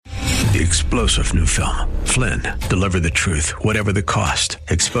The explosive new film, Flynn, deliver the truth, whatever the cost,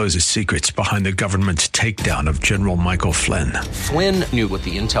 exposes secrets behind the government's takedown of General Michael Flynn. Flynn knew what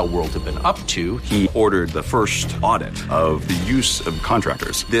the intel world had been up to. He ordered the first audit of the use of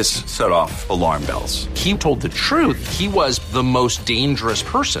contractors. This set off alarm bells. He told the truth. He was the most dangerous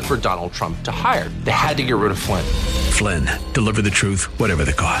person for Donald Trump to hire. They had to get rid of Flynn. Flynn, deliver the truth, whatever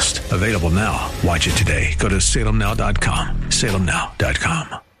the cost. Available now. Watch it today. Go to salemnow.com.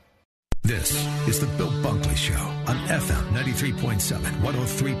 salemnow.com. This is the Bill Bunkley Show on FM 93.7,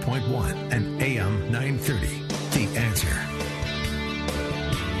 103.1, and AM 930. The Answer.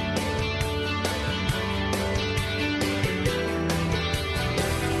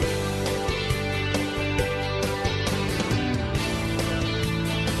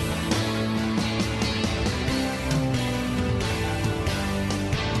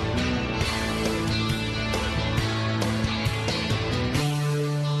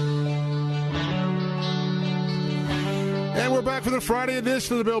 Back for the Friday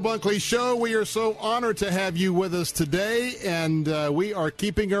edition of the Bill Bunkley Show. We are so honored to have you with us today, and we are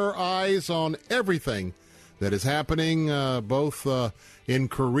keeping our eyes on everything that is happening both in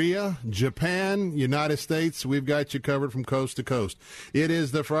Korea, Japan, United States. We've got you covered from coast to coast. It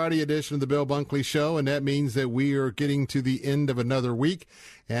is the Friday edition of the Bill Bunkley Show, and that means that we are getting to the end of another week,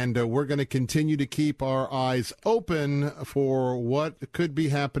 and we're going to continue to keep our eyes open for what could be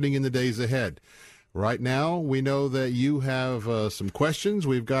happening in the days ahead. Right now, we know that you have some questions.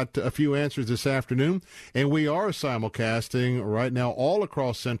 We've got a few answers this afternoon, and we are simulcasting right now all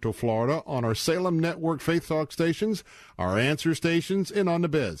across Central Florida on our Salem Network Faith Talk stations, our Answer stations, and on the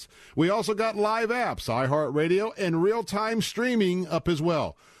Biz. We also got live apps, iHeartRadio, and real-time streaming up as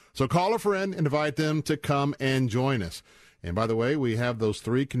well. So call a friend and invite them to come and join us. And by the way, we have those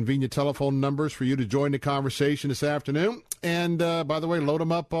 3 convenient telephone numbers for you to join the conversation this afternoon. And by the way, load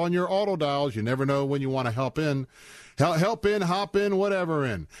them up on your auto dials. You never know when you want to help in, hop in, whatever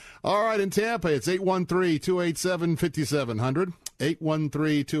in. All right, in Tampa, it's 813-287-5700.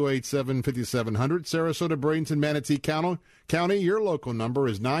 813-287-5700. Sarasota, Bradenton, Manatee County, your local number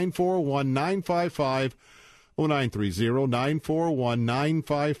is 941-955-0930.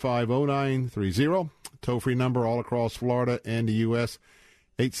 941-955-0930. Toll-free number all across Florida and the U.S.,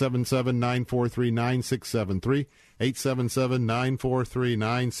 877-943-9673,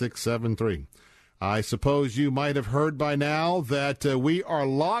 877-943-9673. I suppose you might have heard by now that we are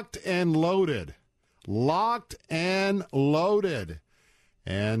locked and loaded. Locked and loaded.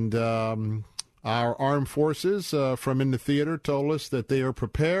 And our armed forces from in the theater told us that they are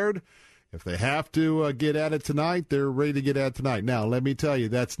prepared. If they have to get at it tonight, they're ready to get at it tonight. Now, let me tell you,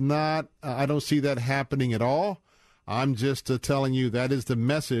 that's not, I don't see that happening at all. I'm just telling you that is the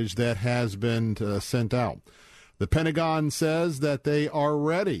message that has been sent out. The Pentagon says that they are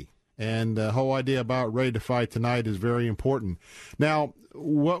ready, and the whole idea about ready to fight tonight is very important. Now,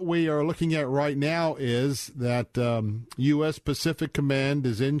 what we are looking at right now is that U.S. Pacific Command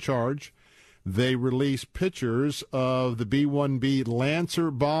is in charge. They released pictures of the B-1B Lancer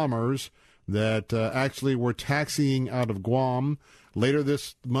bombers that actually were taxiing out of Guam. Later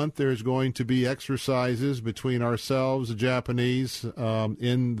this month, there's going to be exercises between ourselves, the Japanese,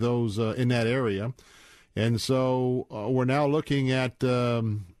 in that area. And so we're now looking at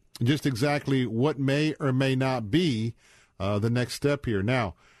just exactly what may or may not be the next step here.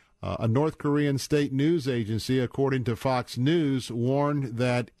 Now, a North Korean state news agency, according to Fox News, warned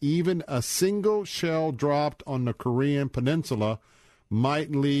that even a single shell dropped on the Korean peninsula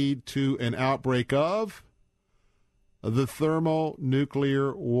might lead to an outbreak of the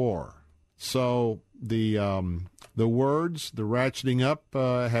thermonuclear war. So the words, the ratcheting up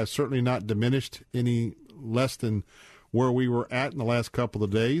has certainly not diminished any less than where we were at in the last couple of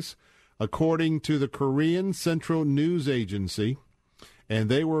days. According to the Korean Central News Agency, and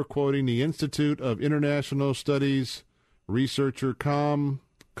they were quoting the Institute of International Studies researcher Kum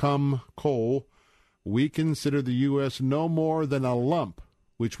Cole, we consider the U.S. no more than a lump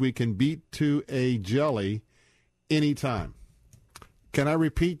which we can beat to a jelly anytime. Can I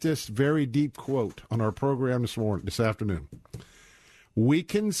repeat this very deep quote on our program this afternoon? We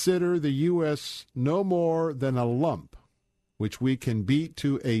consider the U.S. no more than a lump which we can beat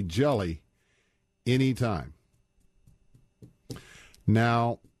to a jelly anytime.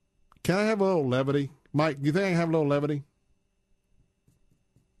 Now, can I have a little levity? Mike, do you think I can have a little levity?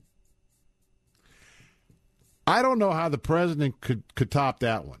 I don't know how the president could top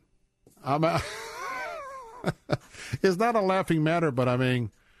that one. It's not a laughing matter, but I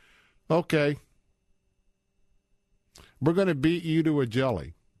mean, okay. We're going to beat you to a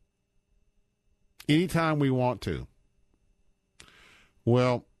jelly anytime we want to.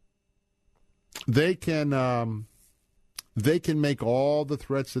 Well, They can make all the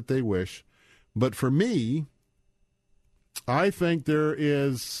threats that they wish, but for me, I think there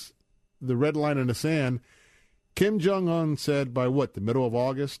is the red line in the sand. Kim Jong-un said by the middle of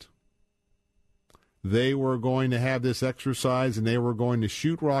August, they were going to have this exercise and they were going to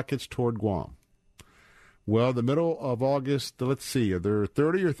shoot rockets toward Guam. Well, the middle of August, let's see, are there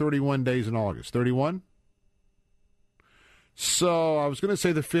 30 or 31 days in August? 31? So I was going to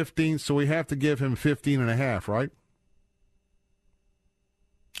say the 15th, so we have to give him 15 and a half, right?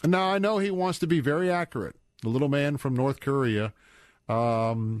 Now, I know he wants to be very accurate, the little man from North Korea.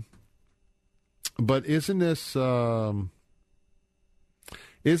 But isn't it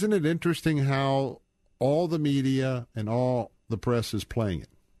interesting how all the media and all the press is playing it?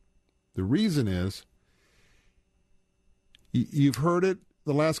 The reason is, you've heard it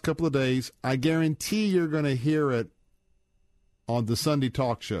the last couple of days. I guarantee you're going to hear it on the Sunday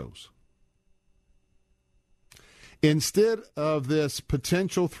talk shows. Instead of this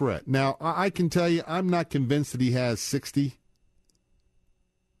potential threat. Now, I can tell you, I'm not convinced that he has 60,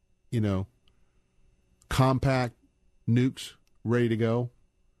 compact nukes ready to go.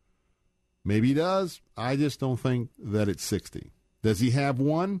 Maybe he does. I just don't think that it's 60. Does he have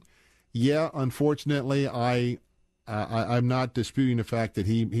one? Yeah, unfortunately, I'm not disputing the fact that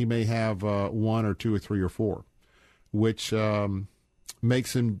he may have one or two or three or four, which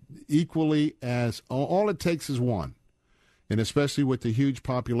makes him equally as all it takes is one, and especially with the huge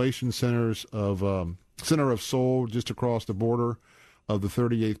population center of Seoul just across the border of the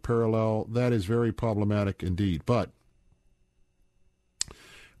 38th parallel, that is very problematic indeed. But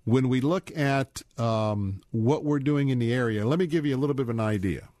when we look at what we're doing in the area, let me give you a little bit of an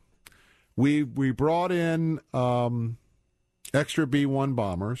idea. We brought in extra B-1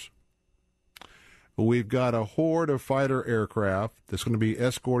 bombers. We've got a horde of fighter aircraft that's going to be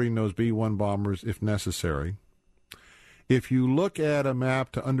escorting those B-1 bombers if necessary. If you look at a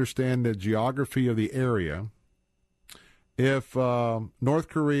map to understand the geography of the area, if North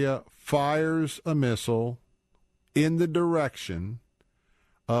Korea fires a missile in the direction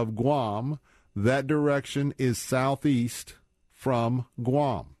of Guam, that direction is southeast from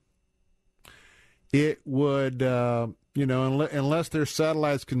Guam. It would, unless their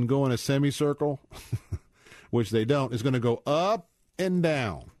satellites can go in a semicircle, which they don't, it's going to go up and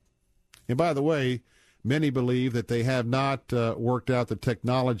down. And by the way, many believe that they have not worked out the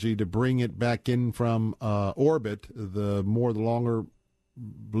technology to bring it back in from orbit, the longer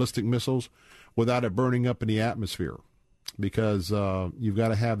ballistic missiles, without it burning up in the atmosphere, because you've got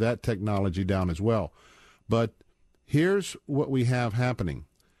to have that technology down as well. But here's what we have happening.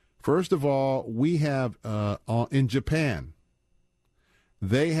 First of all, we have in Japan,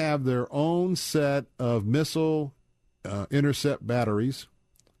 they have their own set of missile intercept batteries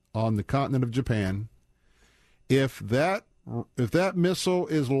on the continent of Japan. If that missile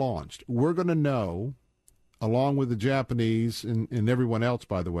is launched, we're going to know, along with the Japanese and everyone else,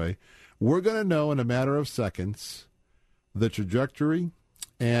 by the way, we're going to know in a matter of seconds the trajectory,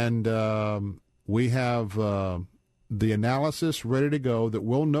 and we have the analysis ready to go that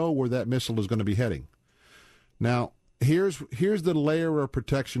we'll know where that missile is going to be heading. Now, here's the layer of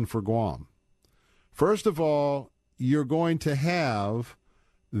protection for Guam. First of all, you're going to have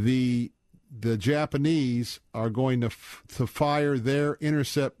the Japanese are going to fire their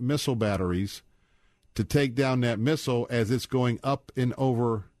intercept missile batteries to take down that missile as it's going up and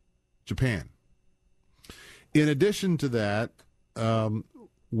over Japan. In addition to that,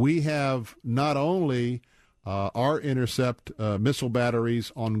 we have not only our intercept missile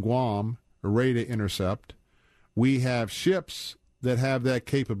batteries on Guam ready to intercept, we have ships that have that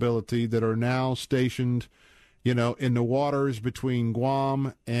capability that are now stationed, in the waters between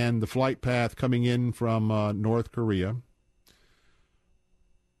Guam and the flight path coming in from North Korea.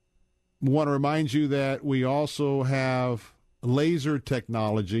 I want to remind you that we also have laser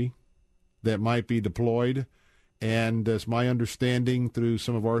technology that might be deployed, and it's my understanding through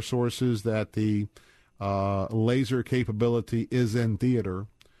some of our sources that the laser capability is in theater.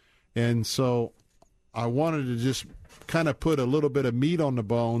 And so I wanted to just kind of put a little bit of meat on the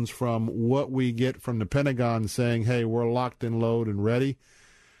bones from what we get from the Pentagon saying, hey, we're locked and loaded and ready.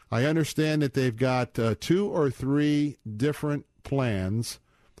 I understand that they've got 2 or 3 different plans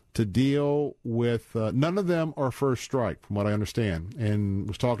to deal with. None of them are first strike, from what I understand. And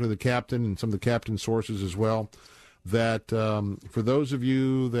was talking to the captain and some of the captain's sources as well, that for those of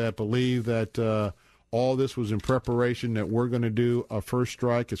you that believe that all this was in preparation, that we're going to do a first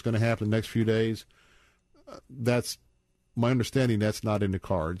strike, it's going to happen the next few days, that's my understanding. That's not in the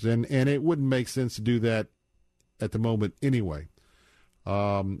cards. And it wouldn't make sense to do that at the moment anyway.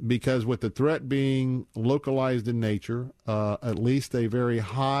 because with the threat being localized in nature, at least a very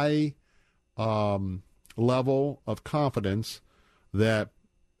high level of confidence that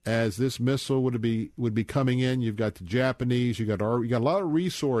as this missile would be coming in, you've got the Japanese, you got a lot of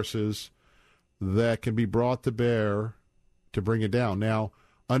resources that can be brought to bear to bring it down. Now,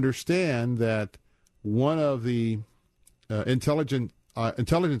 understand that one of the intelligence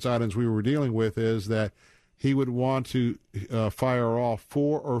items we were dealing with is that he would want to fire off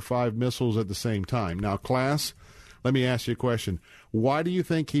 4 or 5 missiles at the same time. Now, class, let me ask you a question. Why do you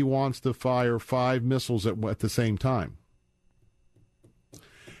think he wants to fire 5 missiles at the same time?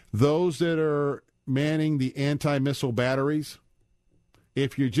 Those that are manning the anti-missile batteries,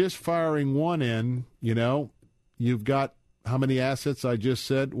 if you're just firing one in, you've got how many assets I just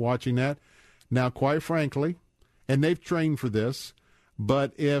said watching that? Now, quite frankly, and they've trained for this,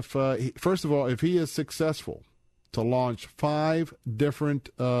 but if, first of all, if he is successful to launch 5 different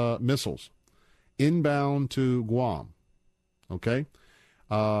missiles inbound to Guam, okay,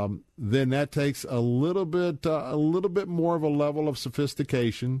 then that takes a little bit more of a level of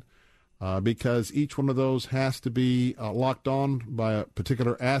sophistication because each one of those has to be locked on by a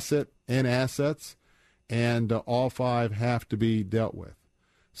particular asset and assets, and all 5 have to be dealt with.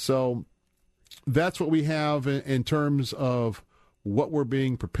 So that's what we have in terms of what we're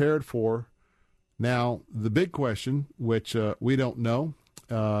being prepared for. Now, the big question, which we don't know,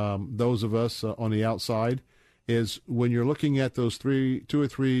 those of us on the outside, is when you're looking at those 2 or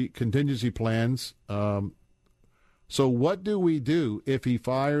 3 contingency plans, so what do we do if he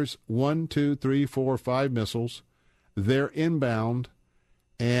fires 1, 2, 3, 4, 5 missiles? They're inbound,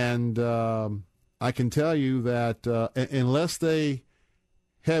 and I can tell you that unless they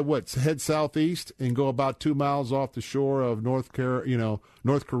head southeast and go about 2 miles off the shore of North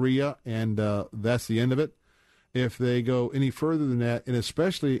Korea, and that's the end of it. If they go any further than that, and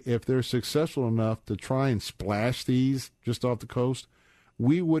especially if they're successful enough to try and splash these just off the coast,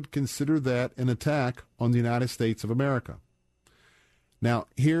 we would consider that an attack on the United States of America. Now,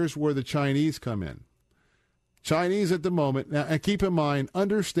 here's where the Chinese come in. Chinese at the moment, now, and keep in mind,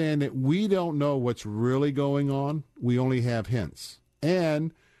 understand that we don't know what's really going on. We only have hints.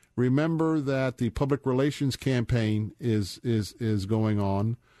 And remember that the public relations campaign is going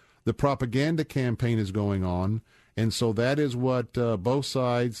on. The propaganda campaign is going on. And so that is what both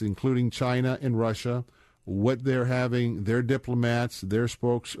sides, including China and Russia, what they're having their diplomats, their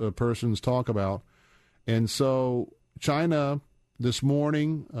spokespersons talk about. And so China this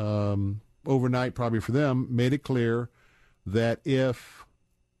morning, overnight probably for them, made it clear that if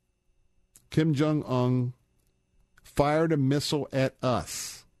Kim Jong-un fired a missile at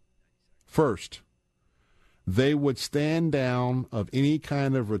us first, they would stand down of any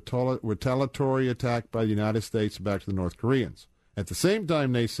kind of retaliatory attack by the United States back to the North Koreans. At the same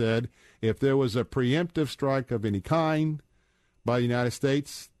time, they said if there was a preemptive strike of any kind by the United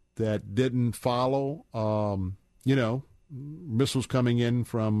States that didn't follow, missiles coming in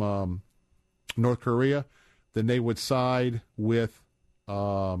from North Korea, then they would side with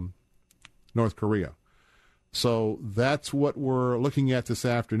North Korea. So that's what we're looking at this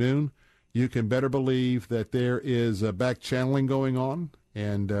afternoon. You can better believe that there is a back channeling going on,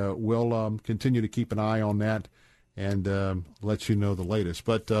 and we'll continue to keep an eye on that and let you know the latest.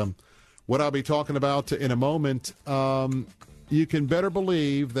 But what I'll be talking about in a moment, you can better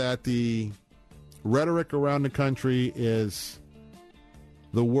believe that the rhetoric around the country is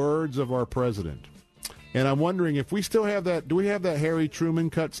the words of our president. And I'm wondering if we still have that. Do we have that Harry Truman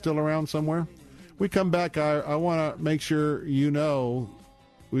cut still around somewhere? We come back, I want to make sure you know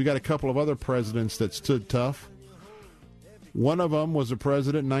we got a couple of other presidents that stood tough. One of them was a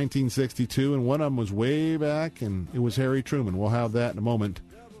president in 1962, and one of them was way back, and it was Harry Truman. We'll have that in a moment.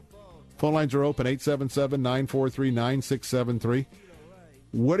 Phone lines are open, 877-943-9673.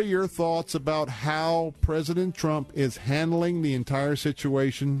 What are your thoughts about how President Trump is handling the entire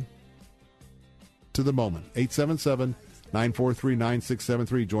situation to the moment?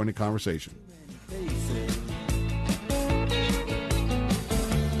 877-943-9673. Join the conversation.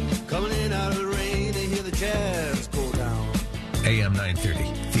 Coming in out of the rain, they hear the jazz go down. AM 930,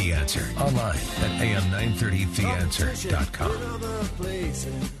 The Answer. Online at am930theanswer.com.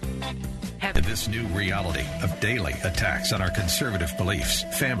 In this new reality of daily attacks on our conservative beliefs,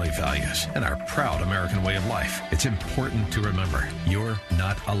 family values, and our proud American way of life, it's important to remember you're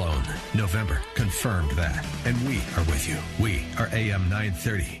not alone. November confirmed that, and we are with you. We are AM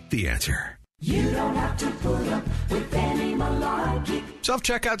 930, The Answer. You don't have to put up with any malarkey.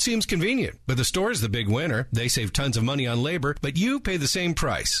 Self-checkout seems convenient, but the store's the big winner. They save tons of money on labor, but you pay the same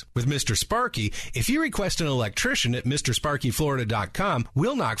price. With Mr. Sparky, if you request an electrician at MrSparkyFlorida.com,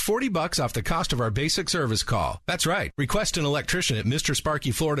 we'll knock $40 off the cost of our basic service call. That's right. Request an electrician at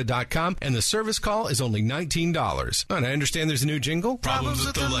MrSparkyFlorida.com, and the service call is only $19. And I understand there's a new jingle? Problems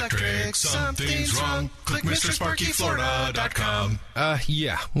with electric, something's wrong. Click MrSparkyFlorida.com.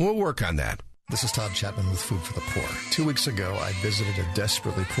 Yeah, we'll work on that. This is Todd Chapman with Food for the Poor. 2 weeks ago, I visited a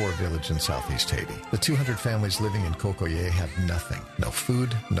desperately poor village in southeast Haiti. The 200 families living in Cocoyer have nothing. No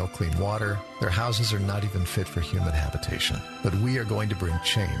food, no clean water. Their houses are not even fit for human habitation. But we are going to bring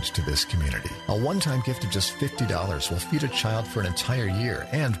change to this community. A one-time gift of just $50 will feed a child for an entire year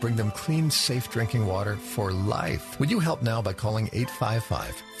and bring them clean, safe drinking water for life. Would you help now by calling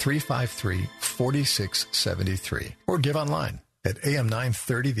 855-353-4673 or give online at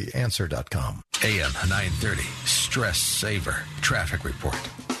am930theanswer.com. AM 930, Stress Saver, Traffic Report.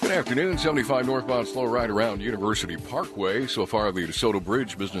 Good afternoon. 75 northbound slow right around University Parkway. So far, the DeSoto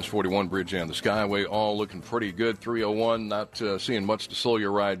Bridge, Business 41 Bridge, and the Skyway all looking pretty good. 301, not seeing much to slow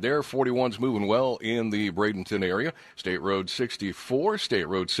your ride there. 41's moving well in the Bradenton area. State Road 64, State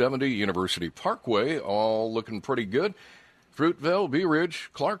Road 70, University Parkway, all looking pretty good. Fruitville, Bee Ridge,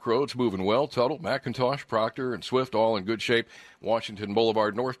 Clark Road's moving well. Tuttle, McIntosh, Proctor, and Swift all in good shape. Washington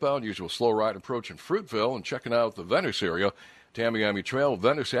Boulevard northbound, usual slow ride approaching Fruitville and checking out the Venice area. Tamiami Trail,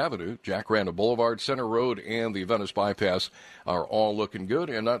 Venice Avenue, Jack Randall Boulevard, Center Road, and the Venice Bypass are all looking good,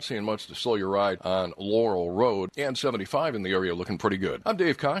 and not seeing much to slow your ride on Laurel Road. And 75 in the area looking pretty good. I'm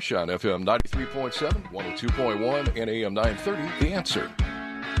Dave Kosh on FM 93.7, 102.1, and AM 930, The Answer.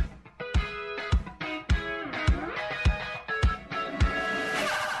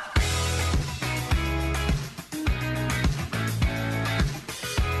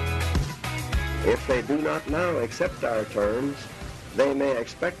 If they do not now accept our terms, they may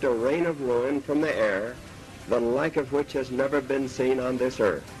expect a rain of ruin from the air, the like of which has never been seen on this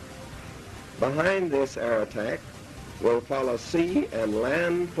earth. Behind this air attack will follow sea and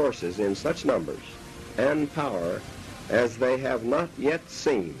land forces in such numbers and power as they have not yet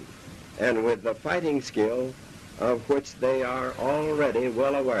seen, and with the fighting skill of which they are already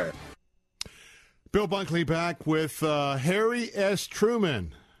well aware. Bill Bunkley back with Harry S.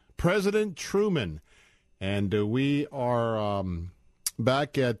 Truman. President Truman. And we are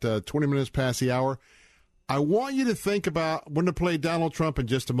back at 20 minutes past the hour. I want you to think about, we're going to play Donald Trump in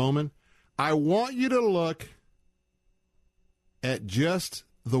just a moment. I want you to look at just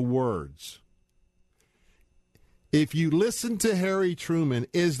the words. If you listen to Harry Truman,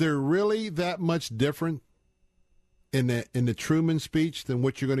 is there really that much different in the Truman speech than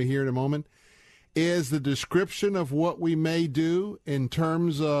what you're going to hear in a moment? Is the description of what we may do in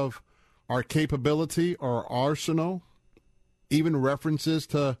terms of our capability or arsenal, even references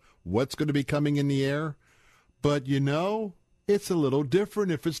to what's going to be coming in the air? But, you know, it's a little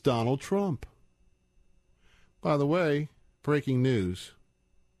different if it's Donald Trump. By the way, breaking news,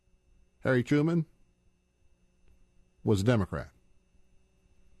 Harry Truman was a Democrat.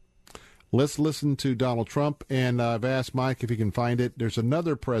 Let's listen to Donald Trump, and I've asked Mike if he can find it. There's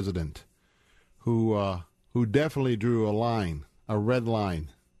another president who definitely drew a line, a red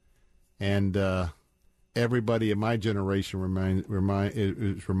line, and everybody in my generation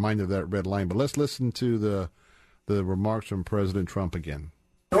is reminded of that red line. But let's listen to the remarks from President Trump again.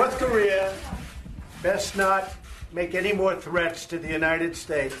 North Korea best not make any more threats to the United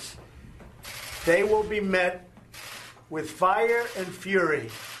States. They will be met with fire and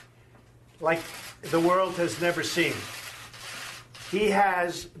fury like the world has never seen. He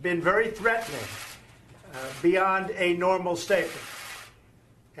has been very threatening, beyond a normal statement.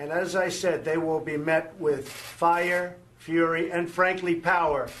 And as I said, they will be met with fire, fury, and frankly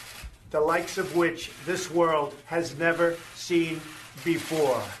power, the likes of which this world has never seen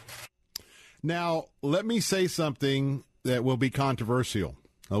before. Now, let me say something that will be controversial,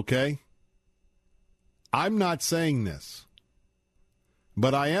 okay? I'm not saying this,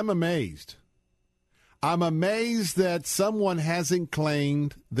 but I am amazed. I'm amazed that someone hasn't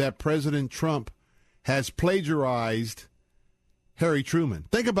claimed that President Trump has plagiarized Harry Truman.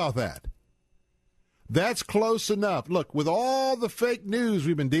 Think about that. That's close enough. Look, with all the fake news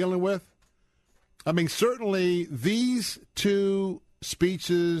we've been dealing with, I mean, certainly these two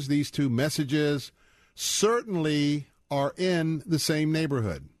speeches, these two messages, certainly are in the same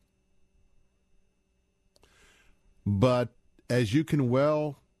neighborhood. But as you can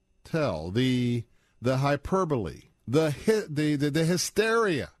well tell, the hyperbole, the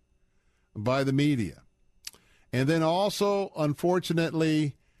hysteria by the media, and then also,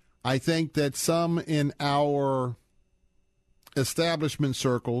 unfortunately, I think that some in our establishment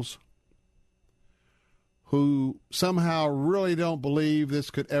circles who somehow really don't believe this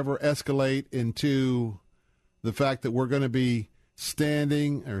could ever escalate into the fact that we're going to be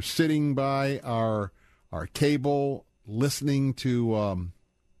standing or sitting by our cable, listening and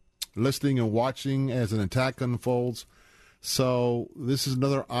watching as an attack unfolds. So this is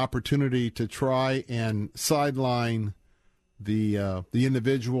another opportunity to try and sideline the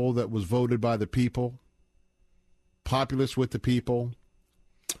individual that was voted by the people, populist with the people.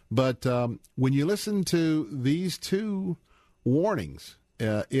 But when you listen to these two warnings,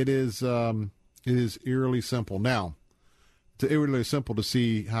 it is eerily simple. Now, it's eerily simple to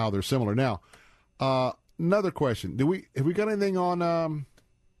see how they're similar. Now, another question: have we got anything on?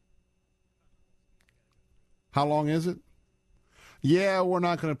 How long is it? Yeah, we're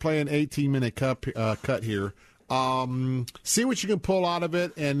not going to play an 18-minute cut here. See what you can pull out of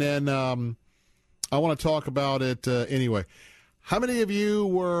it, and then I want to talk about it anyway. How many of you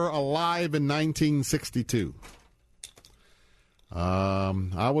were alive in 1962?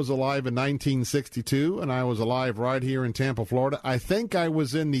 I was alive in 1962, and I was alive right here in Tampa, Florida. I think I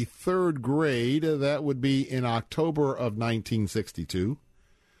was in the third grade. That would be in October of 1962.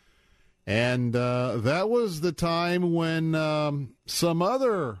 And that was the time when some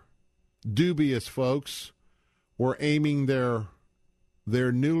other dubious folks were aiming their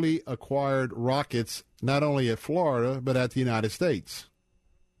newly acquired rockets not only at Florida, but at the United States.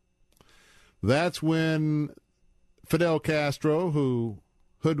 That's when Fidel Castro, who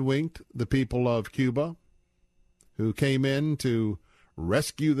hoodwinked the people of Cuba, who came in to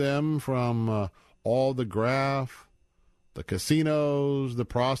rescue them from all the graft, the casinos, the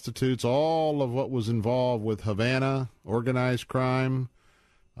prostitutes, all of what was involved with Havana, organized crime,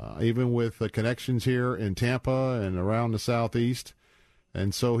 even with connections here in Tampa and around the Southeast.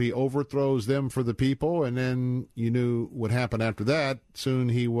 And so he overthrows them for the people, and then you knew what happened after that. Soon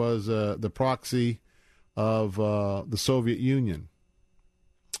he was the proxy of the Soviet Union.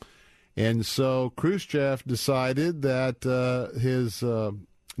 And so Khrushchev decided that his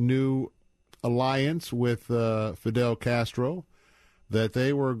new alliance with Fidel Castro, that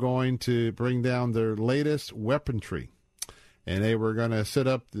they were going to bring down their latest weaponry. And they were going to set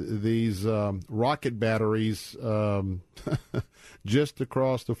up these rocket batteries just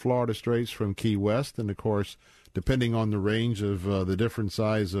across the Florida Straits from Key West. And, of course, depending on the range of the different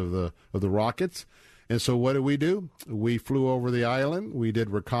size of the rockets. And so what did we do? We flew over the island. We did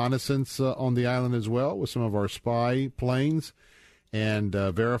reconnaissance on the island as well with some of our spy planes and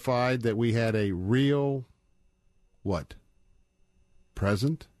verified that we had a real,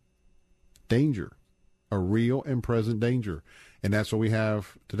 present danger. A real and present danger. And that's what we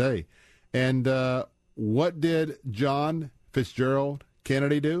have today. And what did John Fitzgerald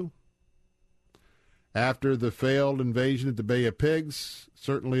Kennedy do? After the failed invasion at the Bay of Pigs,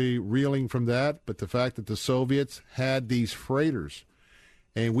 certainly reeling from that, but the fact that the Soviets had these freighters,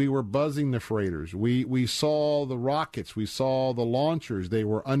 and we were buzzing the freighters. We saw the rockets. We saw the launchers. They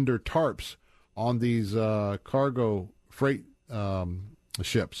were under tarps on these cargo freight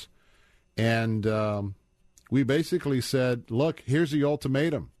ships. And we basically said, look, here's the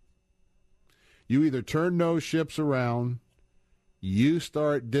ultimatum. You either turn those ships around, you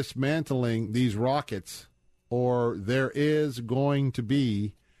start dismantling these rockets, or there is going to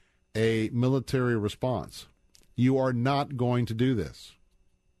be a military response. You are not going to do this.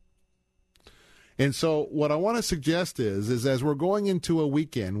 And so what I want to suggest is as we're going into a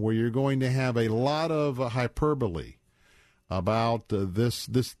weekend where you're going to have a lot of hyperbole about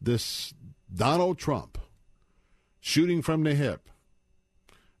this Donald Trump shooting from the hip.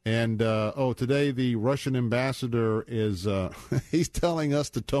 And, today the Russian ambassador is, he's telling us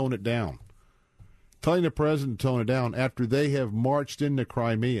to tone it down. Telling the president to tone it down after they have marched into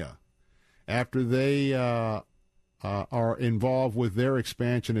Crimea, after they are involved with their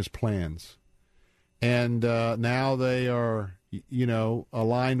expansionist plans. And now they are,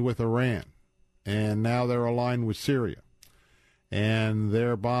 aligned with Iran. And now they're aligned with Syria. And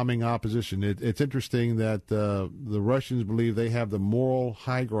they're bombing opposition. It's interesting that the Russians believe they have the moral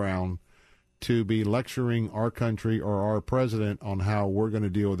high ground to be lecturing our country or our president on how we're going to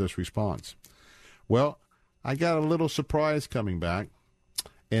deal with this response. Well, I got a little surprise coming back,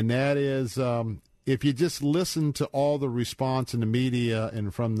 and that is if you just listen to all the response in the media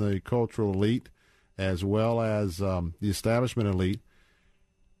and from the cultural elite as well as the establishment elite,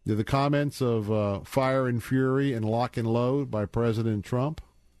 the comments of fire and fury and lock and load by President Trump,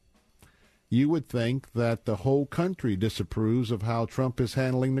 you would think that the whole country disapproves of how Trump is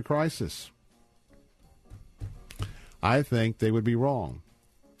handling the crisis. I think they would be wrong.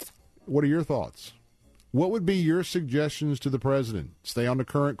 What are your thoughts? What would be your suggestions to the president? Stay on the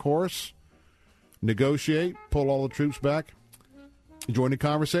current course? Negotiate? Pull all the troops back? Join the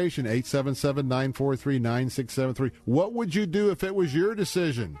conversation, 877-943-9673. What would you do if it was your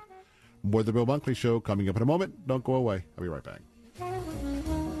decision? More of the Bill Bunkley Show coming up in a moment. Don't go away. I'll be right back.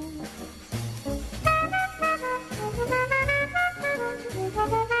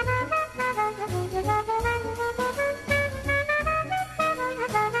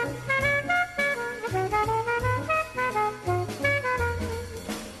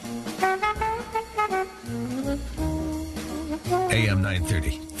 AM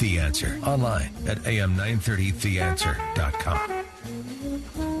 930, The Answer. Online at am930theanswer.com.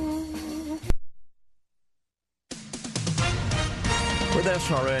 With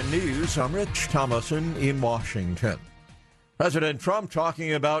SRN News, I'm Rich Thomason in Washington. President Trump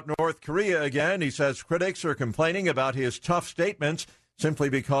talking about North Korea again. He says critics are complaining about his tough statements simply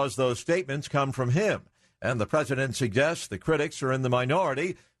because those statements come from him. And the president suggests the critics are in the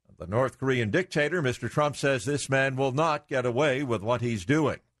minority. The North Korean dictator, Mr. Trump, says this man will not get away with what he's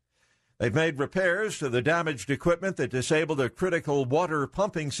doing. They've made repairs to the damaged equipment that disabled a critical water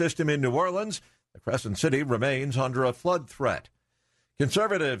pumping system in New Orleans. The Crescent City remains under a flood threat.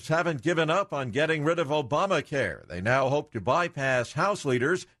 Conservatives haven't given up on getting rid of Obamacare. They now hope to bypass House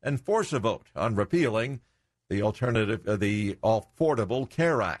leaders and force a vote on repealing the Affordable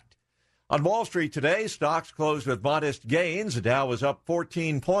Care Act. On Wall Street today, stocks closed with modest gains. The Dow was up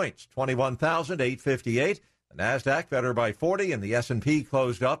 14 points, 21,858. The Nasdaq better by 40, and the S&P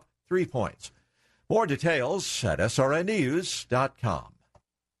closed up 3 points. More details at srnnews.com.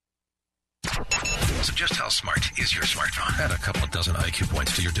 So just how smart is your smartphone? Add a couple of dozen IQ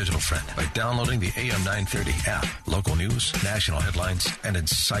points to your digital friend by downloading the AM 930 app. Local news, national headlines, and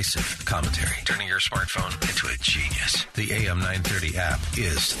incisive commentary. Turning your smartphone into a genius. The AM 930 app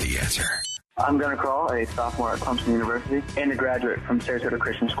is the answer. I'm Gunnar Krall, a sophomore at Clemson University and a graduate from Sarasota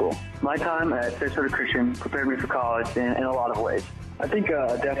Christian School. My time at Sarasota Christian prepared me for college in a lot of ways. I think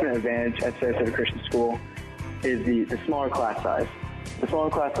a definite advantage at Sarasota Christian School is the smaller class size. The smaller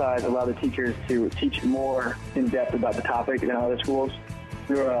class size allowed the teachers to teach more in depth about the topic than other schools.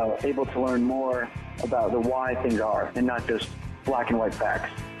 We were able to learn more about the why things are and not just black and white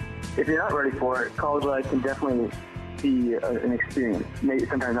facts. If you're not ready for it, college life can definitely be an experience, maybe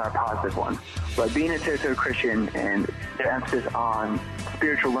sometimes not a positive one. But being at Sarasota Christian and the emphasis on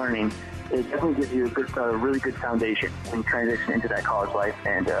spiritual learning, it definitely gives you a really good foundation when you transition into that college life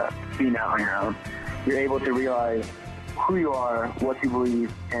and being out on your own. You're able to realize who you are, what you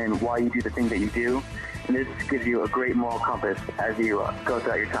believe, and why you do the things that you do. And this gives you a great moral compass as you go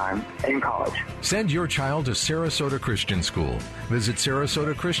throughout your time in college. Send your child to Sarasota Christian School. Visit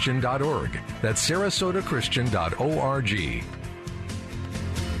sarasotachristian.org. That's sarasotachristian.org.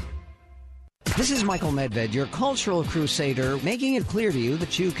 This is Michael Medved, your cultural crusader, making it clear to you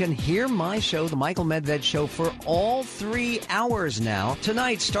that you can hear my show, The Michael Medved Show, for all 3 hours now.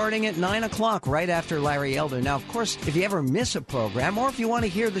 Tonight, starting at 9 o'clock, right after Larry Elder. Now, of course, if you ever miss a program or if you want to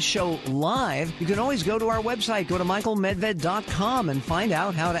hear the show live, you can always go to our website, go to michaelmedved.com and find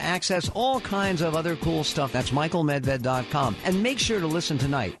out how to access all kinds of other cool stuff. That's michaelmedved.com. And make sure to listen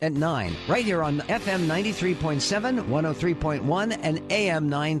tonight at 9, right here on FM 93.7, 103.1, and AM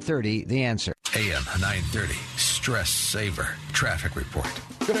 930, The Answer. AM 930, Stress Saver Traffic Report.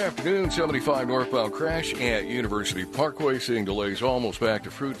 Good afternoon. 75 northbound crash at University Parkway, seeing delays almost back to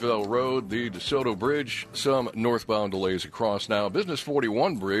Fruitvale Road. The DeSoto Bridge, some northbound delays across now. Business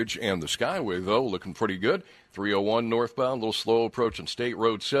 41 Bridge and the Skyway, though, looking pretty good. 301 northbound, a little slow approaching State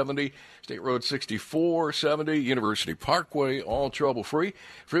Road 70. State Road 64, 70, University Parkway, all trouble-free.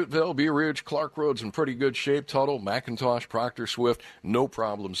 Fruitvale, Bee Ridge, Clark Road's in pretty good shape. Tuttle, McIntosh, Proctor, Swift, no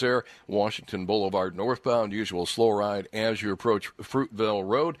problems there. Washington Boulevard northbound, usual slow ride as you approach Fruitvale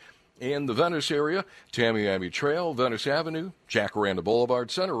Road. In the Venice area, Tamiami Trail, Venice Avenue, Jacaranda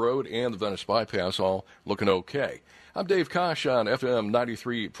Boulevard, Center Road, and the Venice Bypass all looking okay. I'm Dave Kosh on FM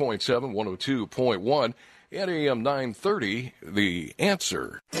 93.7, 102.1. At AM 930, The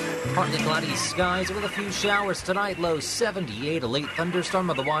Answer. Partly cloudy skies with a few showers tonight, low 78, a late thunderstorm,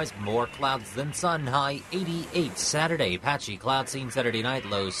 otherwise more clouds than sun, high 88. Saturday, patchy cloud scene Saturday night,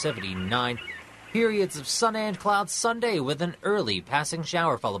 low 79. Periods of sun and clouds Sunday with an early passing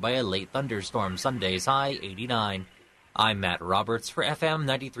shower followed by a late thunderstorm. Sunday's high 89. I'm Matt Roberts for FM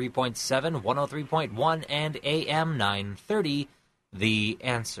 93.7, 103.1, and AM 930, The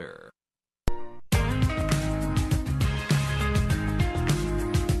Answer.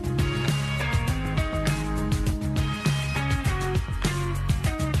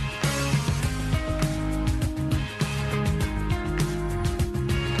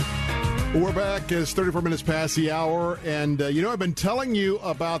 We're back. It's 34 minutes past the hour. And, I've been telling you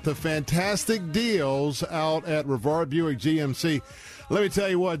about the fantastic deals out at Rivard Buick GMC. Let me tell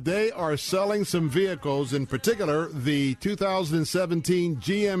you what, they are selling some vehicles, in particular, the 2017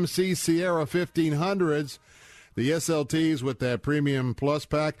 GMC Sierra 1500s, the SLTs with that Premium Plus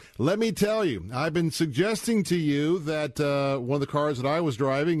pack. Let me tell you, I've been suggesting to you that one of the cars that I was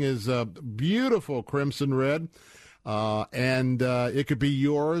driving is beautiful crimson red. And it could be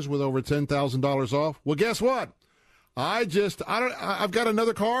yours with over $10,000 off. Well, guess what? I've got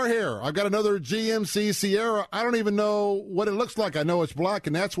another car here. I've got another GMC Sierra. I don't even know what it looks like. I know it's black,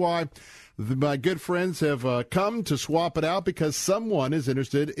 and that's why my good friends have come to swap it out because someone is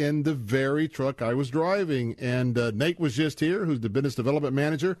interested in the very truck I was driving. And Nate was just here, who's the business development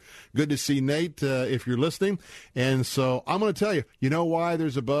manager. Good to see Nate if you're listening. And so I'm going to tell you, you know why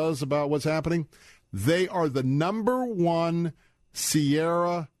there's a buzz about what's happening? They are the number one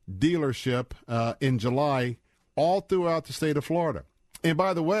Sierra dealership in July all throughout the state of Florida. And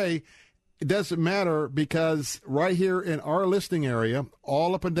by the way, it doesn't matter because right here in our listing area,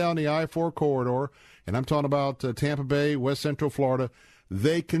 all up and down the I-4 corridor, and I'm talking about Tampa Bay, West Central Florida,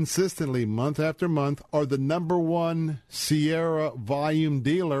 they consistently, month after month, are the number one Sierra volume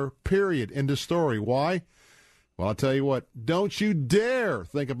dealer, period. End of story. Why? Well, I'll tell you what, don't you dare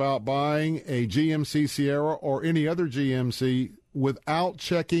think about buying a GMC Sierra or any other GMC without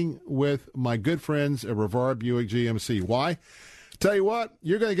checking with my good friends at Rivard Buick GMC. Why? Tell you what,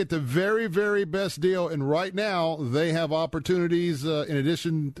 you're going to get the very, very best deal, and right now they have opportunities in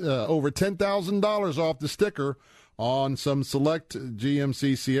addition over $10,000 off the sticker on some select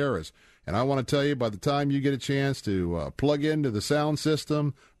GMC Sierras. And I want to tell you, by the time you get a chance to plug into the sound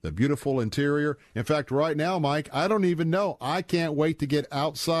system, the beautiful interior. In fact, right now, Mike, I don't even know. I can't wait to get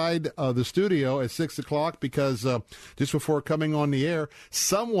outside the studio at 6 o'clock because just before coming on the air,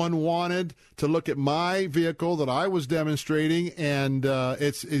 someone wanted to look at my vehicle that I was demonstrating, and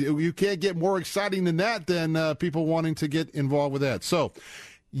you can't get more exciting than that than people wanting to get involved with that. So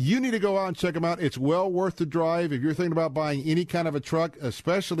you need to go out and check them out. It's well worth the drive. If you're thinking about buying any kind of a truck,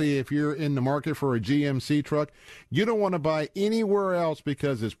 especially if you're in the market for a GMC truck, you don't want to buy anywhere else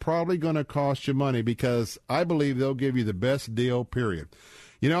because it's probably going to cost you money because I believe they'll give you the best deal, period.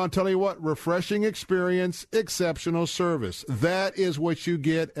 I'm telling you what, refreshing experience, exceptional service. That is what you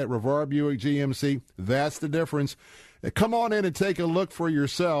get at Rivard Buick GMC. That's the difference. Come on in and take a look for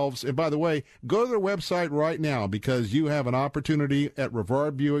yourselves. And by the way, go to their website right now because you have an opportunity at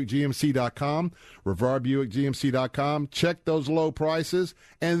RivardBuickGMC.com, RivardBuickGMC.com. Check those low prices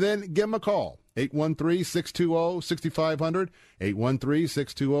and then give them a call. 813-620-6500,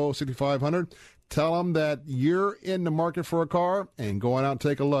 813-620-6500. Tell them that you're in the market for a car and go on out and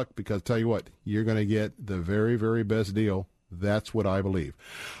take a look because tell you what, you're going to get the very, very best deal. That's what I believe.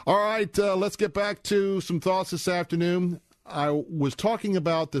 All right, let's get back to some thoughts this afternoon. I was talking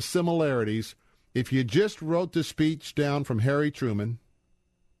about the similarities. If you just wrote the speech down from Harry Truman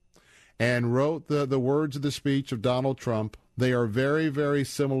and wrote the words of the speech of Donald Trump, they are very, very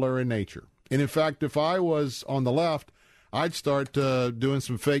similar in nature. And in fact, if I was on the left, I'd start doing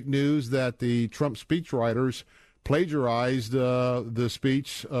some fake news that the Trump speechwriters plagiarized the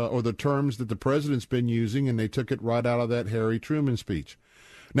speech or the terms that the president's been using, and they took it right out of that Harry Truman speech.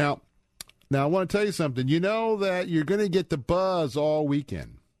 Now I want to tell you something. You know that you're going to get the buzz all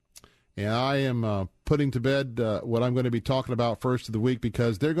weekend, and I am putting to bed what I'm going to be talking about first of the week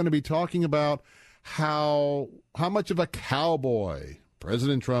because they're going to be talking about how much of a cowboy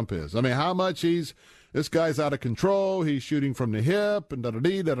President Trump is. I mean, how much this guy's out of control. He's shooting from the hip and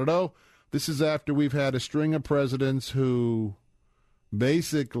da-da-dee. This is after we've had a string of presidents who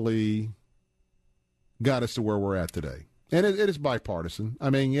basically got us to where we're at today. And it is bipartisan. I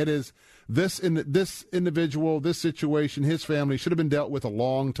mean, it is this individual, this situation, his family should have been dealt with a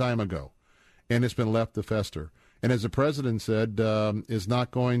long time ago. And it's been left to fester. And as the president said, is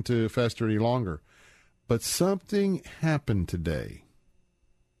not going to fester any longer. But something happened today.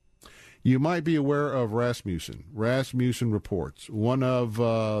 You might be aware of Rasmussen Reports, one of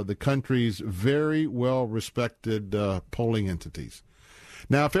the country's very well-respected polling entities.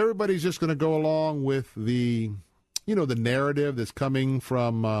 Now, if everybody's just going to go along with the narrative that's coming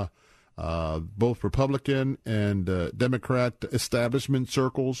from both Republican and Democrat establishment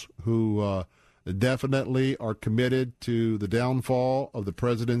circles who definitely are committed to the downfall of the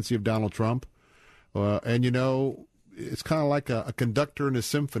presidency of Donald Trump, it's kind of like a conductor in a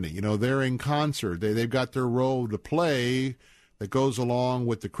symphony. They're in concert. They've got their role to play that goes along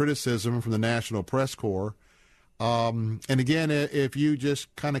with the criticism from the National Press Corps. And again, if you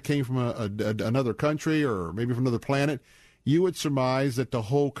just kind of came from another country or maybe from another planet, you would surmise that the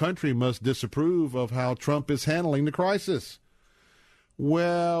whole country must disapprove of how Trump is handling the crisis.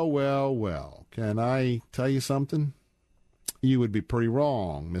 Well. Can I tell you something? You would be pretty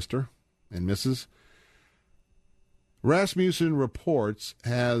wrong, Mr. and Mrs. Rasmussen Reports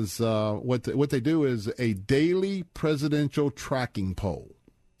has what they do is a daily presidential tracking poll.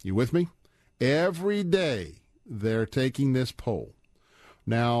 You with me? Every day they're taking this poll.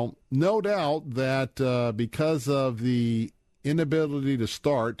 Now, no doubt that because of the inability to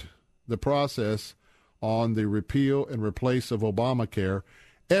start the process on the repeal and replace of Obamacare,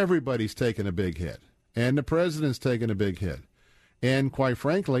 everybody's taking a big hit. And the president's taking a big hit. And quite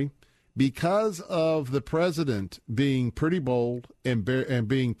frankly, because of the president being pretty bold and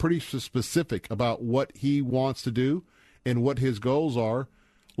being pretty specific about what he wants to do and what his goals are,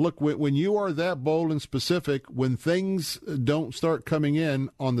 look, when you are that bold and specific, when things don't start coming in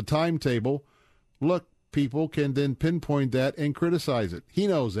on the timetable, look, people can then pinpoint that and criticize it. He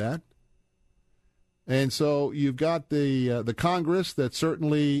knows that. And so you've got the Congress that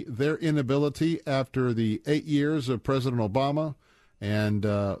certainly their inability after the 8 years of President Obama and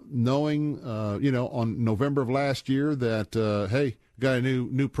knowing, on November of last year that, hey, got a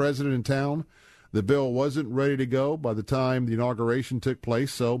new president in town. The bill wasn't ready to go by the time the inauguration took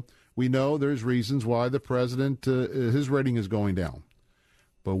place, so we know there's reasons why the president, his rating is going down.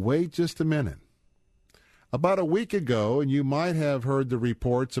 But wait just a minute. About a week ago, and you might have heard the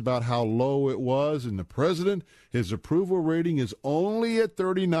reports about how low it was, and the president, his approval rating is only at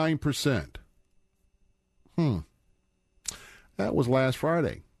 39%. That was last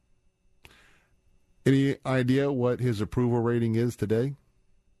Friday. Any idea what his approval rating is today?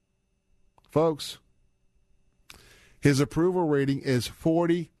 Folks, his approval rating is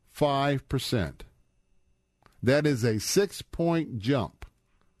 45%. That is a 6-point jump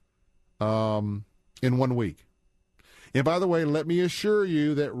in 1 week. And by the way, let me assure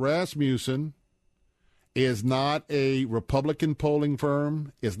you that Rasmussen is not a Republican polling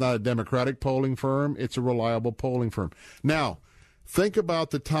firm. It's not a Democratic polling firm. It's a reliable polling firm. Now, think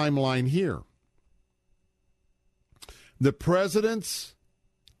about the timeline here. The president's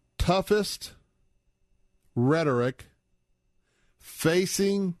toughest rhetoric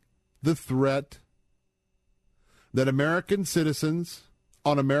facing the threat that American citizens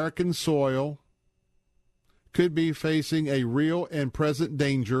on American soil could be facing a real and present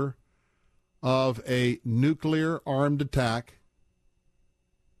danger of a nuclear armed attack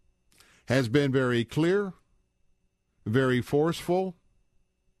has been very clear, very forceful,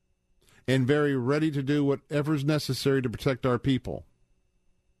 and very ready to do whatever is necessary to protect our people.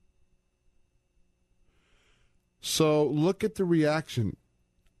 So look at the reaction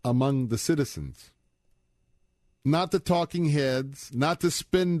among the citizens. Not the talking heads, not the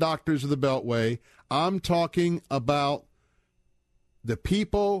spin doctors of the Beltway. I'm talking about the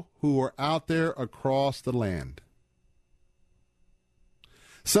people who are out there across the land.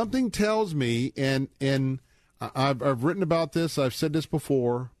 Something tells me, and I've written about this, I've said this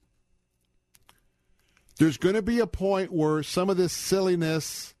before, there's going to be a point where some of this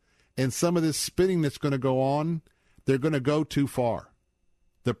silliness and some of this spinning that's going to go on, they're going to go too far.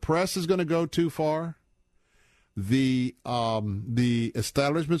 The press is going to go too far. The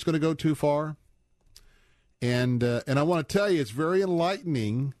establishment's going to go too far. And I want to tell you, it's very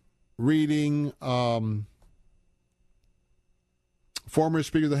enlightening reading former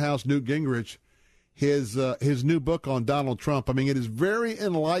Speaker of the House Newt Gingrich, his new book on Donald Trump. I mean, it is very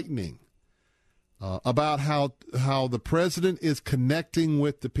enlightening about how the president is connecting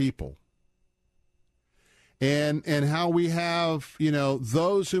with the people. And how we have,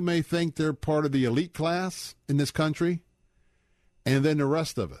 those who may think they're part of the elite class in this country, and then the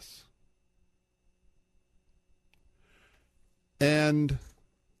rest of us. And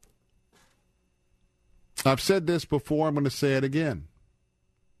I've said this before, I'm going to say it again.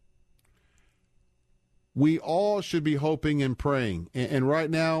 We all should be hoping and praying. And right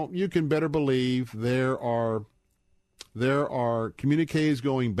now, you can better believe there are communiques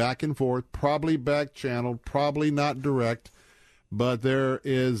going back and forth, probably back-channeled, probably not direct, but there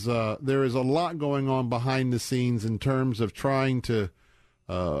is a lot going on behind the scenes in terms of trying to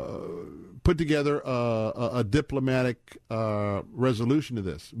put together a diplomatic resolution to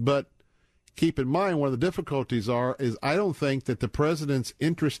this. But keep in mind, one of the difficulties is I don't think that the president's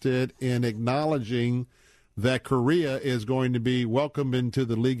interested in acknowledging that Korea is going to be welcomed into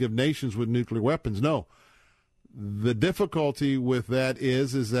the League of Nations with nuclear weapons. No. The difficulty with that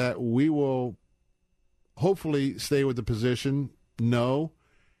is that we will hopefully stay with the position, no,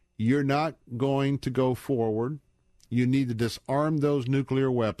 you're not going to go forward. You need to disarm those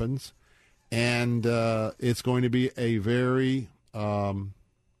nuclear weapons. And it's going to be a very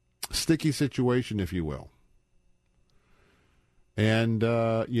sticky situation, if you will. And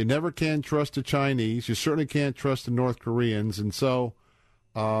you never can trust the Chinese. You certainly can't trust the North Koreans. And so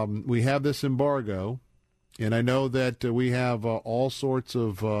we have this embargo. And I know that we have all sorts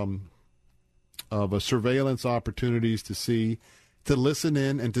of surveillance opportunities to listen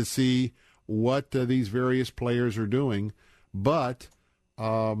in and to see what these various players are doing. But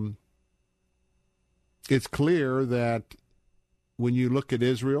it's clear that when you look at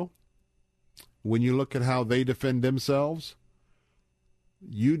Israel, when you look at how they defend themselves,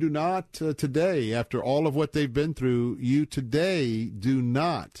 you do not today, after all of what they've been through, you today do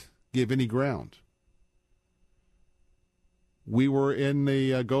not give any ground. We were in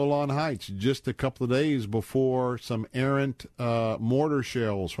the Golan Heights just a couple of days before some errant mortar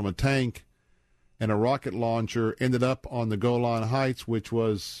shells from a tank and a rocket launcher ended up on the Golan Heights, which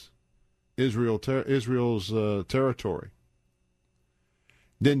was Israel's territory.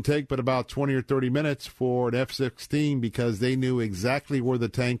 Didn't take but about 20 or 30 minutes for an F-16 because they knew exactly where the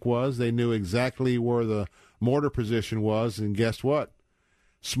tank was. They knew exactly where the mortar position was. And guess what?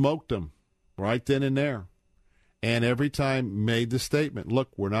 Smoked them right then and there. And every time made the statement, look,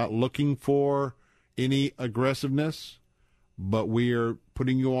 we're not looking for any aggressiveness, but we are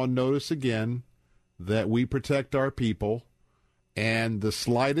putting you on notice again that we protect our people. And the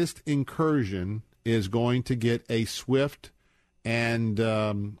slightest incursion is going to get a swift and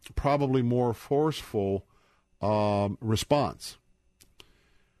probably more forceful response.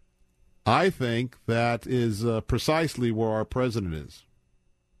 I think that is precisely where our president is.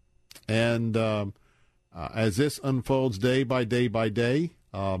 And as this unfolds day by day by day,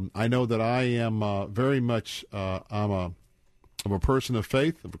 I know that I am very much I'm a person of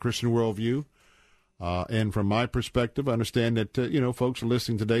faith, of a Christian worldview. And from my perspective, I understand that, folks are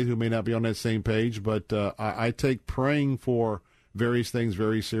listening today who may not be on that same page, but I take praying for various things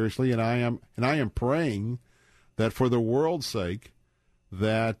very seriously, and I am praying that for the world's sake,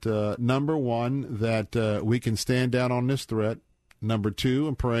 that number one, that we can stand down on this threat. Number two,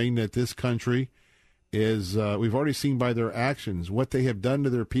 I'm praying that this country is, we've already seen by their actions what they have done to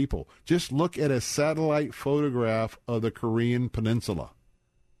their people. Just look at a satellite photograph of the Korean Peninsula.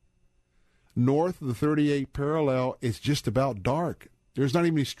 North of the 38 parallel, it's just about dark. There's not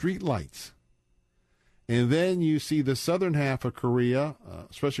even any street lights. And then you see the southern half of Korea,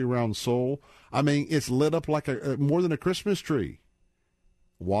 especially around Seoul. I mean, it's lit up like more than a Christmas tree.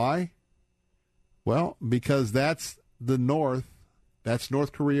 Why? Well, because that's the North. That's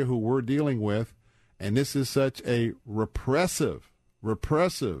North Korea who we're dealing with. And this is such a repressive,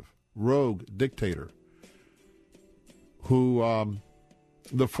 rogue dictator who...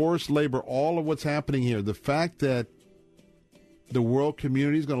 the forced labor, all of what's happening here, the fact that the world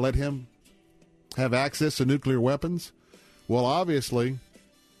community is going to let him have access to nuclear weapons, well, obviously,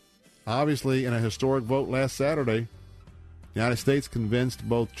 in a historic vote last Saturday, the United States convinced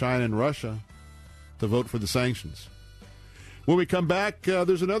both China and Russia to vote for the sanctions. When we come back,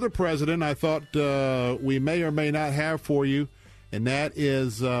 there's another president I thought we may or may not have for you, and that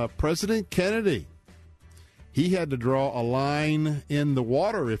is President Kennedy. He had to draw a line in the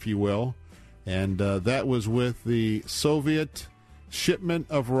water, if you will, and that was with the Soviet shipment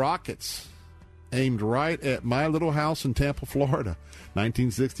of rockets aimed right at my little house in Tampa, Florida,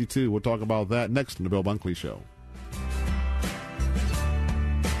 1962. We'll talk about that next on the Bill Bunkley Show.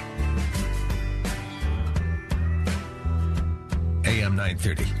 AM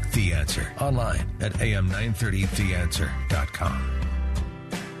 930, The Answer. Online at am930theanswer.com.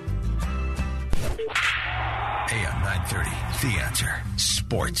 AM 930, The Answer.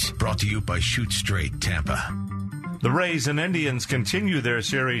 Sports, brought to you by Shoot Straight Tampa. The Rays and Indians continue their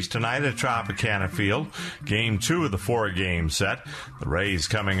series tonight at Tropicana Field. Game 2 of the 4-game set. The Rays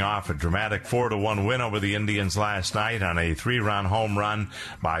coming off a dramatic 4-1 win over the Indians last night on a 3-run home run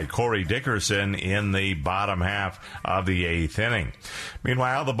by Corey Dickerson in the bottom half of the 8th inning.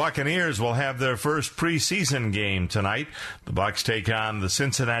 Meanwhile, the Buccaneers will have their first preseason game tonight. The Bucs take on the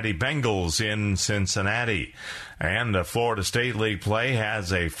Cincinnati Bengals in Cincinnati. And the Florida State League play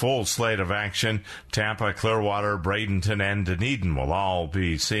has a full slate of action. Tampa, Clearwater, Bradenton, and Dunedin will all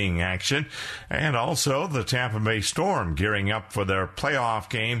be seeing action. And also the Tampa Bay Storm gearing up for their playoff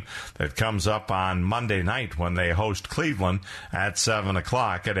game that comes up on Monday night when they host Cleveland at 7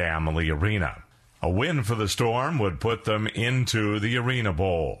 o'clock at Amalie Arena. A win for the Storm would put them into the Arena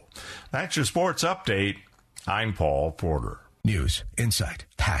Bowl. That's your sports update. I'm Paul Porter. News, insight,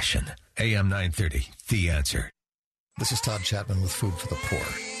 passion. AM 930, The Answer. This is Todd Chapman with Food for the Poor.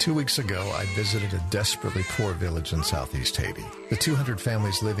 2 weeks ago, I visited a desperately poor village in southeast Haiti. The 200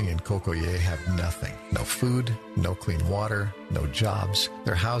 families living in Cocoyer have nothing. No food, no clean water, no jobs.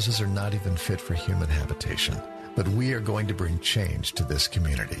 Their houses are not even fit for human habitation. But we are going to bring change to this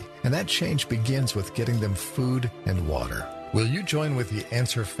community. And that change begins with getting them food and water. Will you join with the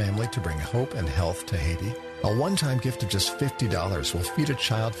Answer family to bring hope and health to Haiti? A one-time gift of just $50 will feed a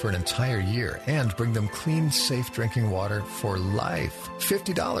child for an entire year and bring them clean, safe drinking water for life.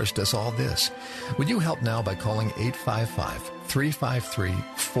 $50 does all this. Would you help now by calling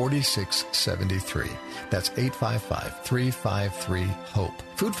 855-353-4673? That's 855-353-HOPE.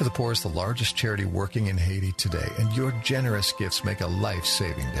 Food for the Poor is the largest charity working in Haiti today, and your generous gifts make a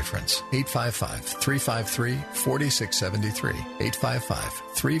life-saving difference. 855-353-4673.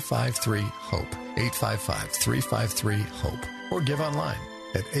 855-353-HOPE. 855-353-HOPE. Or give online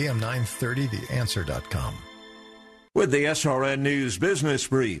at am930theanswer.com. With the SRN News Business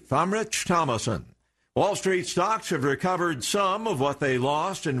Brief, I'm Rich Thomason. Wall Street stocks have recovered some of what they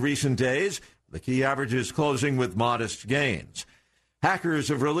lost in recent days, the key averages closing with modest gains. Hackers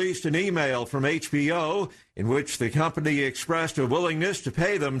have released an email from HBO in which the company expressed a willingness to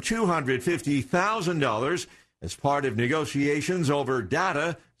pay them $250,000 as part of negotiations over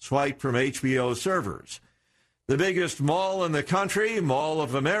data swiped from HBO servers. The biggest mall in the country, Mall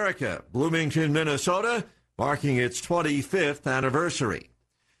of America, Bloomington, Minnesota, marking its 25th anniversary.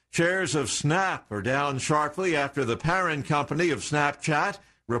 Shares of Snap are down sharply after the parent company of Snapchat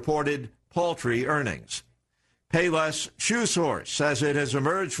reported paltry earnings. Payless Shoe Source says it has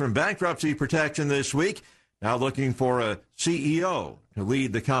emerged from bankruptcy protection this week, now looking for a CEO to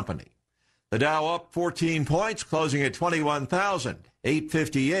lead the company. The Dow up 14 points, closing at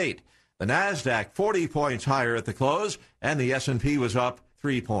 21,858. The Nasdaq 40 points higher at the close, and the S&P was up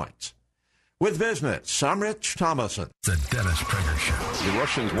 3 points. With business, I'm Rich Thomason. The Dennis Prager Show. The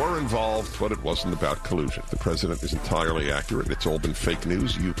Russians were involved, but it wasn't about collusion. The president is entirely accurate. It's all been fake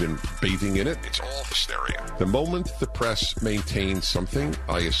news. You've been bathing in it. It's all hysteria. The moment the press maintains something,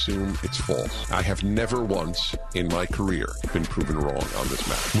 I assume it's false. I have never once in my career been proven wrong on this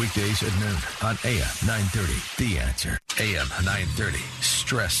matter. Weekdays at noon on AM 930. The Answer. AM 930.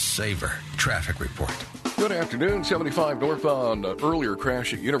 Stress Saver. Traffic Report. Good afternoon. 75 northbound. Earlier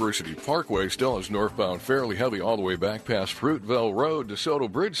crash at University Parkway. Still is northbound fairly heavy all the way back past Fruitville Road. DeSoto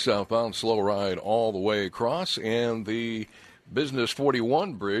Bridge southbound. Slow ride all the way across. And the Business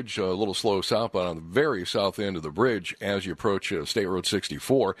 41 bridge, a little slow southbound on the very south end of the bridge as you approach State Road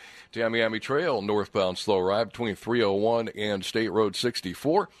 64. Tamiami Trail northbound slow ride between 301 and State Road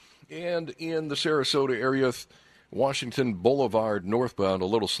 64. And in the Sarasota area, Washington Boulevard northbound a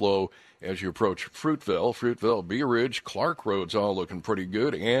little slow as you approach Fruitville, Bee Ridge, Clark Road's all looking pretty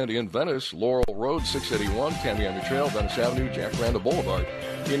good. And in Venice, Laurel Road, 681, Tamiami Trail, Venice Avenue, Jack Randa Boulevard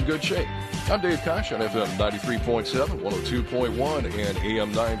in good shape. I'm Dave Kosh on FM 93.7, 102.1, and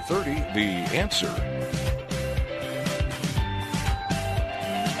AM 930, The Answer.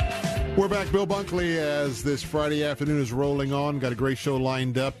 We're back. Bill Bunkley, as this Friday afternoon is rolling on. Got a great show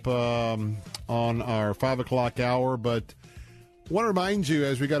lined up on our 5 o'clock hour, but I want to remind you,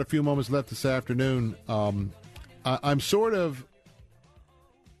 as we got a few moments left this afternoon, I'm sort of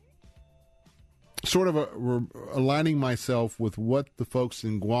aligning myself with what the folks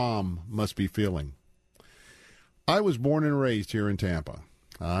in Guam must be feeling. I was born and raised here in Tampa.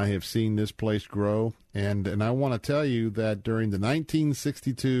 I have seen this place grow, and I want to tell you that during the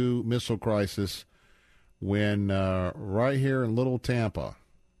 1962 missile crisis, when right here in Little Tampa,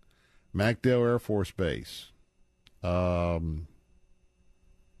 MacDill Air Force Base,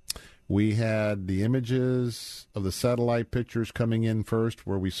 we had the images of the satellite pictures coming in first,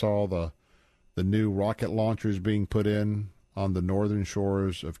 where we saw the new rocket launchers being put in on the northern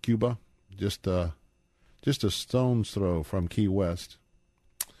shores of Cuba, just a stone's throw from Key West.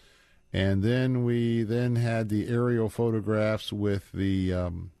 And then we had the aerial photographs with the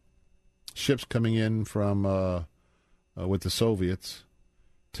ships coming in from with the Soviets,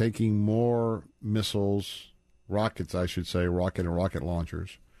 taking more missiles, rockets, I should say, rocket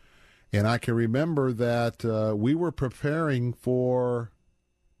launchers. And I can remember that we were preparing for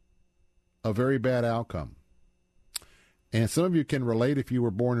a very bad outcome. And some of you can relate if you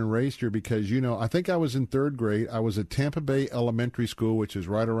were born and raised here, because, I think I was in third grade. I was at Tampa Bay Elementary School, which is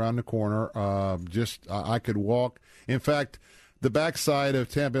right around the corner. I could walk. In fact, the backside of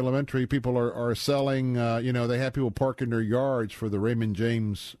Tampa Elementary, people are selling, they have people park in their yards for the Raymond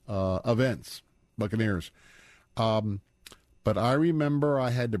James events, Buccaneers. But I remember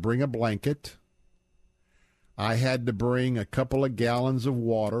I had to bring a blanket. I had to bring a couple of gallons of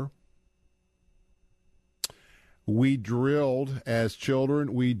water. We drilled as children.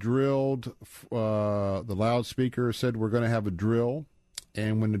 The loudspeaker said we're going to have a drill.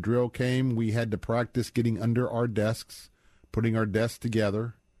 And when the drill came, we had to practice getting under our desks, putting our desks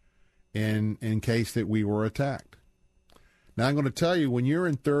together in case that we were attacked. Now, I'm going to tell you, when you're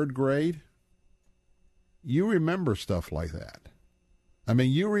in third grade, you remember stuff like that. I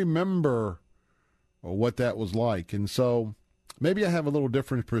mean, you remember what that was like. And so maybe I have a little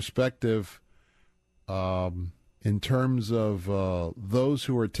different perspective in terms of those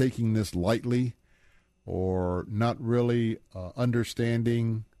who are taking this lightly or not really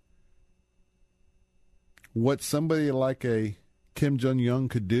understanding what somebody like a Kim Jong-un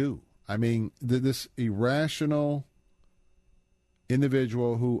could do. I mean, this irrational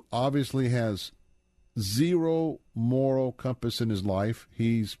individual who obviously has zero moral compass in his life.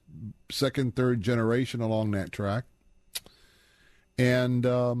 He's second, third generation along that track. And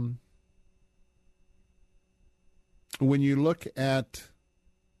when you look at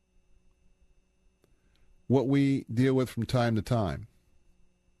what we deal with from time to time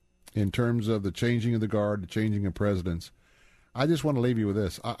in terms of the changing of the guard, the changing of presidents, I just want to leave you with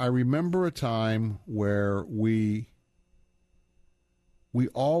this. I remember a time where we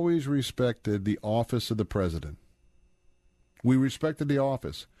always respected the office of the president. We respected the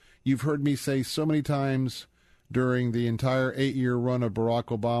office. You've heard me say so many times during the entire 8-year run of Barack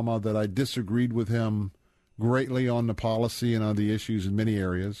Obama that I disagreed with him greatly on the policy and on the issues in many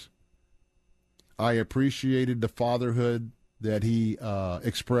areas. I appreciated the fatherhood that he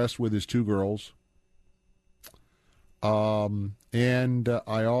expressed with his 2 girls. And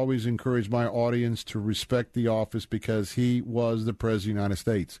I always encourage my audience to respect the office because he was the President of the United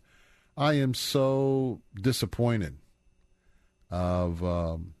States. I am so disappointed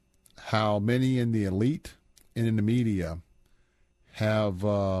of how many in the elite and in the media have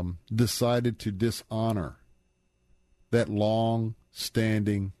decided to dishonor that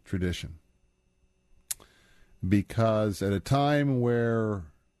long-standing tradition. Because at a time where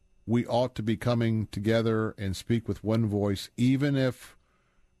we ought to be coming together and speak with one voice, even if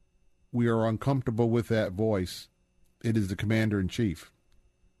we are uncomfortable with that voice, it is the commander-in-chief.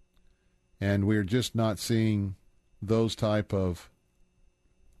 And we're just not seeing those type of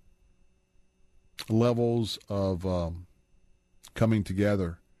levels of coming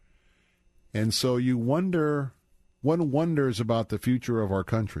together. And so one wonders about the future of our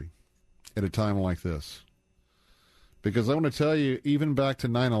country at a time like this. Because I want to tell you, even back to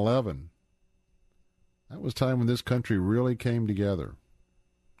 9/11, that was a time when this country really came together.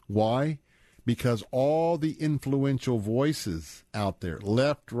 Why? Because all the influential voices out there,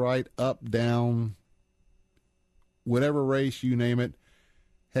 left, right, up, down, whatever race, you name it,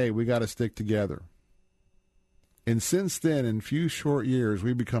 hey, we got to stick together. And since then, in a few short years,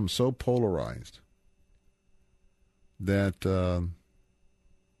 we've become so polarized that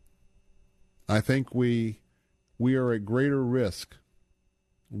I think we are at greater risk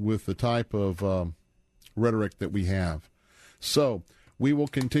with the type of rhetoric that we have. So we will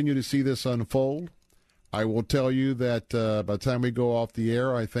continue to see this unfold. I will tell you that by the time we go off the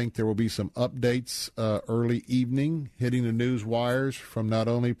air, I think there will be some updates early evening hitting the news wires from not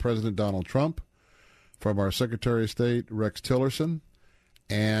only President Donald Trump, from our Secretary of State, Rex Tillerson,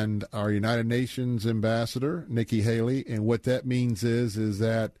 and our United Nations Ambassador, Nikki Haley. And what that means is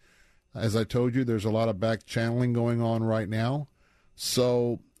that, as I told you, there's a lot of back-channeling going on right now.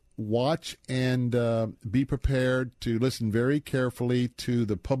 So watch and be prepared to listen very carefully to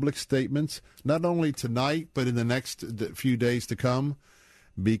the public statements, not only tonight, but in the next few days to come,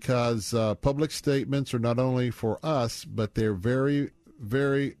 because public statements are not only for us, but they're very,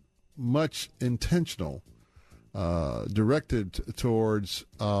 very much intentional, directed towards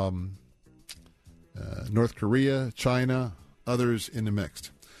North Korea, China, others in the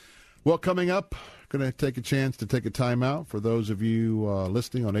mix. Well, coming up, going to take a chance to take a timeout. For those of you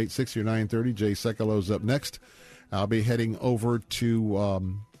listening on 860 or 930, Jay Sekulo's up next. I'll be heading over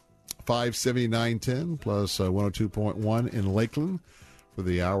to 57910 plus 102.1 in Lakeland for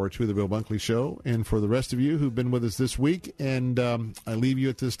the hour 2 of the Bill Bunkley Show. And for the rest of you who've been with us this week, and I leave you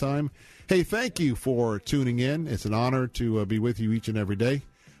at this time, hey, thank you for tuning in. It's an honor to be with you each and every day.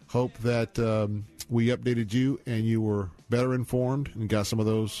 Hope that we updated you and you were better informed and got some of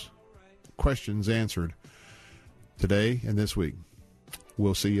those questions answered today and this week.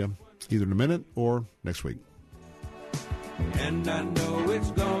 We'll see you either in a minute or next week. And I know it's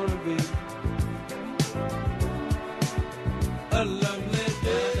gonna be a lovely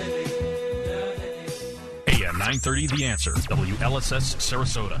day. AM 930 The Answer, WLSS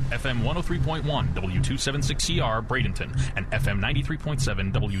Sarasota, FM 103.1, W276CR Bradenton, and FM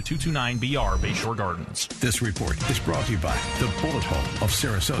 93.7, W229BR Bayshore Gardens. This report is brought to you by the Bullet Hole of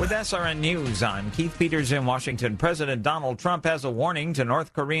Sarasota. With SRN News, I'm Keith Peters in Washington. President Donald Trump has a warning to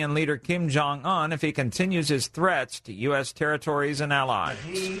North Korean leader Kim Jong-un if he continues his threats to U.S. territories and allies.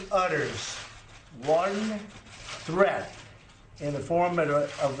 He utters one threat in the form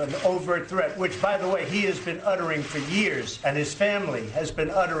of an overt threat, which, by the way, he has been uttering for years, and his family has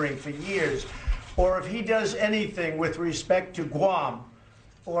been uttering for years, or if he does anything with respect to Guam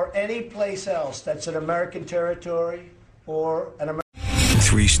or any place else that's an American territory or an American...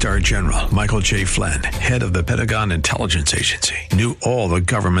 Three-star General Michael J. Flynn, head of the Pentagon Intelligence Agency, knew all the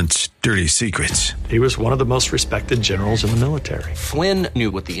government's dirty secrets. He was one of the most respected generals in the military. Flynn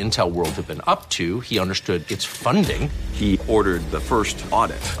knew what the intel world had been up to. He understood its funding. He ordered the first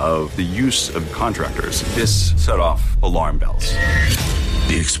audit of the use of contractors. This set off alarm bells.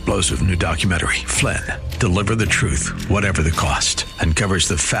 The explosive new documentary, Flynn, Deliver the Truth, Whatever the Cost, uncovers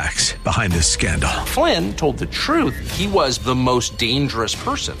the facts behind this scandal. Flynn told the truth. He was the most dangerous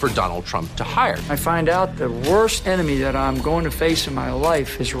person for Donald Trump to hire. I find out the worst enemy that I'm going to face in my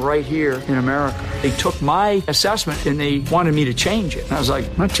life is right here in America. They took my assessment and they wanted me to change it. And I was like,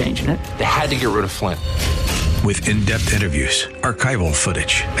 I'm not changing it. They had to get rid of Flynn. With in-depth interviews, archival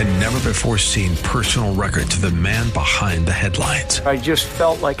footage, and never-before-seen personal records of the man behind the headlines. I just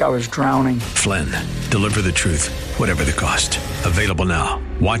felt like I was drowning. Flynn, Deliver the Truth, Whatever the Cost. Available now.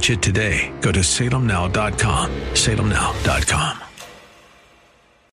 Watch it today. Go to salemnow.com. salemnow.com.